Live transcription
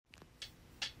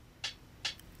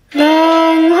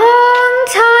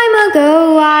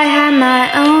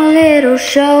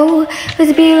Or3o was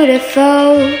a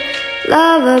beautiful,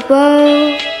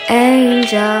 lovable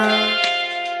angel.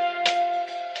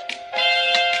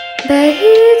 But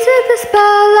he took the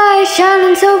spotlight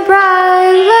shining so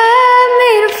bright, led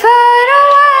me to fade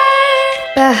away.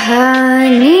 But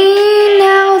honey,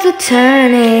 now the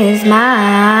turn is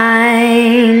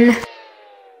mine.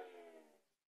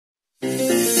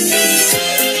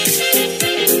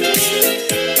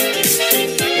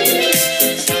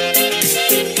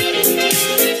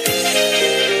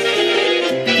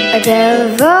 A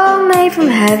devil made from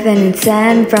heaven and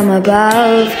sent from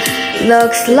above.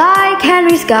 Looks like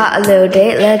Henry's got a little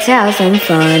date, let's have some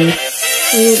fun.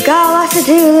 We've got lots to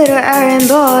do, little errand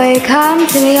boy, come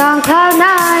to me on cloud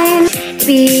 9.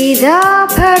 Be the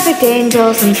perfect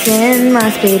angel, some sin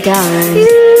must be done.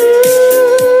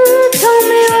 You told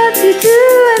me what to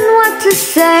do and what to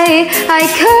say, I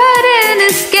couldn't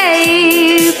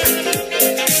escape.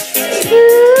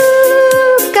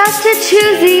 You got to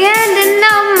choose the end and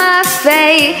know my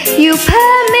fate. You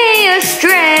put me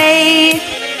astray,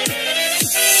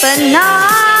 but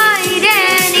not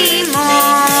anymore.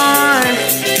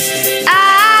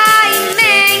 I'm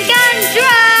in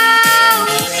control.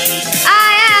 I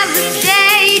have a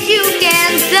stage, you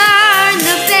can turn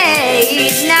the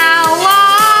page. Now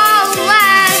all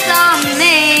eyes on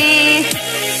me.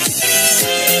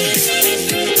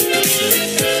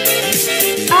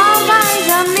 All eyes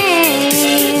on me.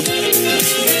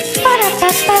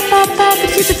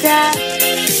 Ba-da-ba-ba-ba-ba-ba-ba-ba-ba.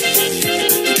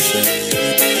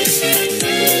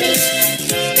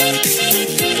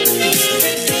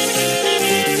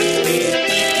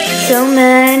 So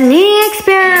many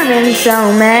experiments,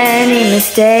 so many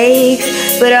mistakes,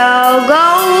 but I'll go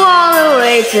all the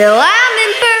way till I'm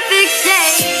in perfect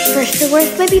shape. First the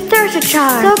worst, maybe there's a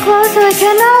charm, so close so I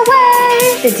cannot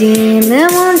wait. The demon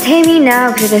won't tame me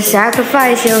now, cause the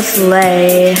sacrifice he'll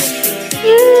slay.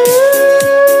 You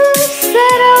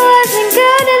said I wasn't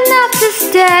good enough to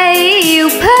stay, you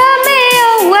put me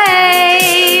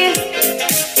away.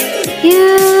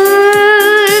 You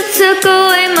took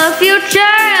away my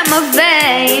future, my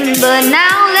fame, but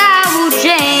now that will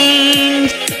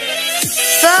change.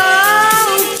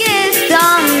 Focus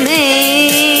on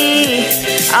me,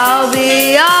 I'll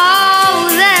be all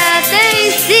that they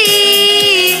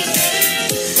see.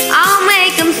 I'll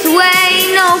make them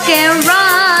sway, no can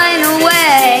run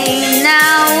away.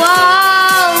 Now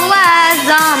all eyes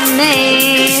on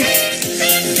me.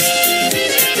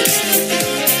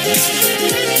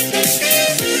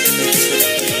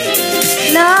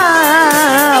 No,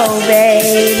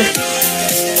 babe.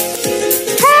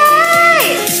 Hey!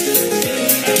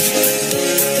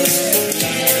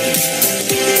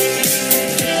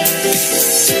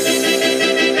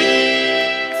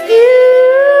 You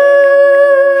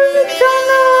don't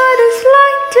know what it's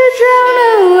like to drown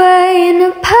away in a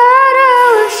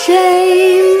puddle of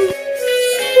shame.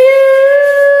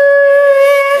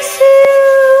 Yes,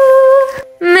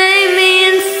 you made me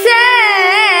insane.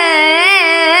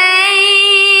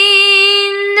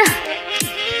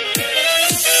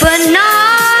 But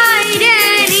not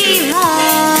anymore.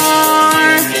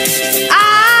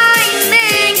 I'm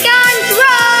in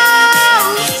control.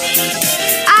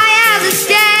 I have a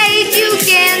stage, you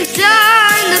can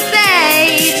turn the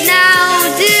page. Now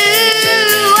do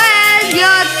as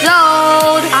you're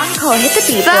told. Encore, hit the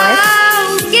beat, boy.